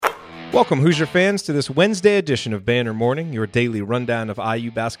Welcome, Hoosier fans, to this Wednesday edition of Banner Morning, your daily rundown of IU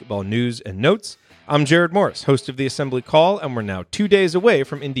basketball news and notes. I'm Jared Morris, host of the Assembly Call, and we're now 2 days away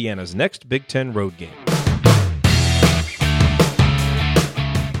from Indiana's next Big Ten road game.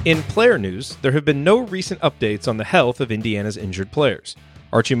 In player news, there have been no recent updates on the health of Indiana's injured players.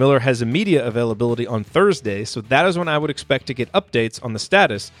 Archie Miller has a media availability on Thursday, so that is when I would expect to get updates on the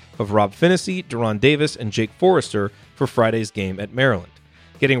status of Rob Phinisee, De'Ron Davis, and Jake Forrester for Friday's game at Maryland.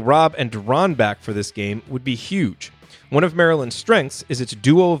 Getting Rob and De'Ron back for this game would be huge. One of Maryland's strengths is its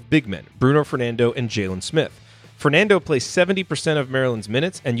duo of big men, Bruno Fernando and Jalen Smith. Fernando plays 70% of Maryland's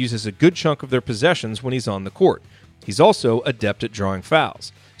minutes and uses a good chunk of their possessions when he's on the court. He's also adept at drawing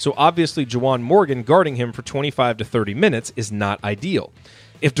fouls. So obviously Juwan Morgan guarding him for 25 to 30 minutes is not ideal.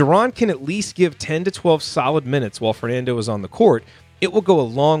 If De'Ron can at least give 10 to 12 solid minutes while Fernando is on the court, it will go a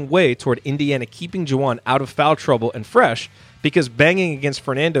long way toward Indiana keeping Juwan out of foul trouble and fresh, because banging against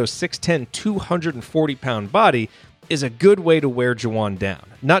Fernando's 6'10", 240-pound body is a good way to wear Juwan down,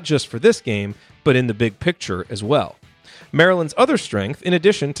 not just for this game, but in the big picture as well. Maryland's other strength, in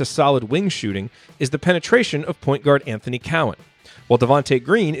addition to solid wing shooting, is the penetration of point guard Anthony Cowan. While Devontae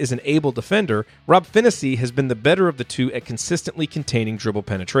Green is an able defender, Rob Phinisee has been the better of the two at consistently containing dribble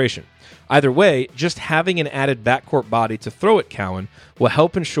penetration. Either way, just having an added backcourt body to throw at Cowan will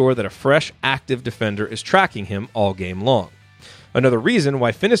help ensure that a fresh, active defender is tracking him all game long. Another reason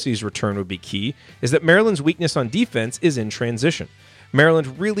why Phinisee's return would be key is that Maryland's weakness on defense is in transition.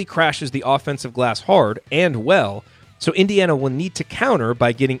 Maryland really crashes the offensive glass hard and well, so Indiana will need to counter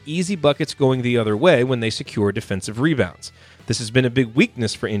by getting easy buckets going the other way when they secure defensive rebounds. This has been a big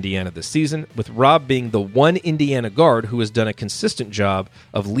weakness for Indiana this season, with Rob being the one Indiana guard who has done a consistent job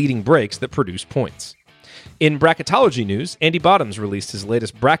of leading breaks that produce points. In bracketology news, Andy Bottoms released his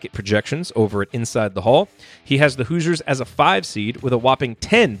latest bracket projections over at Inside the Hall. He has the Hoosiers as a 5 seed with a whopping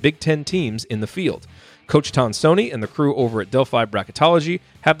 10 Big Ten teams in the field. Coach Tonsoni and the crew over at Delphi Bracketology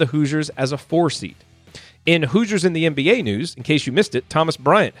have the Hoosiers as a 4 seed. In Hoosiers in the NBA news, in case you missed it, Thomas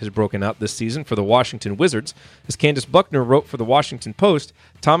Bryant has broken out this season for the Washington Wizards. As Candace Buckner wrote for the Washington Post,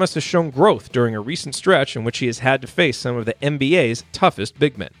 Thomas has shown growth during a recent stretch in which he has had to face some of the NBA's toughest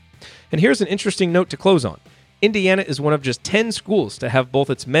big men. And here's an interesting note to close on. Indiana is one of just 10 schools to have both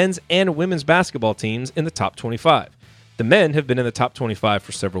its men's and women's basketball teams in the top 25. The men have been in the top 25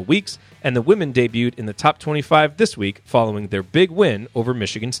 for several weeks, and the women debuted in the top 25 this week following their big win over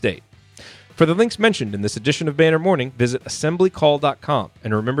Michigan State. For the links mentioned in this edition of Banner Morning, visit assemblycall.com,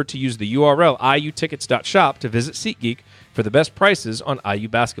 and remember to use the URL iutickets.shop to visit SeatGeek for the best prices on IU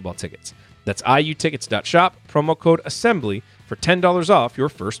basketball tickets. That's iutickets.shop, promo code ASSEMBLY for $10 off your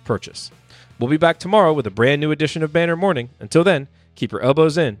first purchase. We'll be back tomorrow with a brand new edition of Banner Morning. Until then, keep your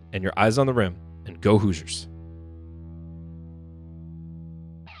elbows in and your eyes on the rim, and go Hoosiers.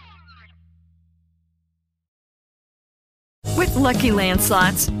 With Lucky Land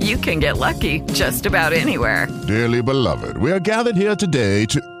Slots, you can get lucky just about anywhere. Dearly beloved, we are gathered here today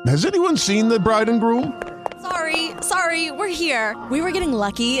to... Has anyone seen the bride and groom? Sorry, we're here. We were getting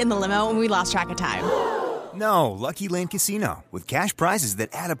lucky in the limo and we lost track of time. No, Lucky Land Casino, with cash prizes that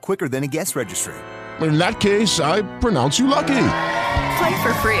add up quicker than a guest registry. In that case, I pronounce you lucky. Play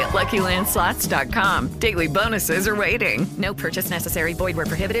for free at LuckyLandSlots.com. Daily bonuses are waiting. No purchase necessary. Void where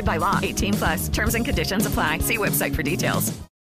prohibited by law. 18+. Terms and conditions apply. See website for details.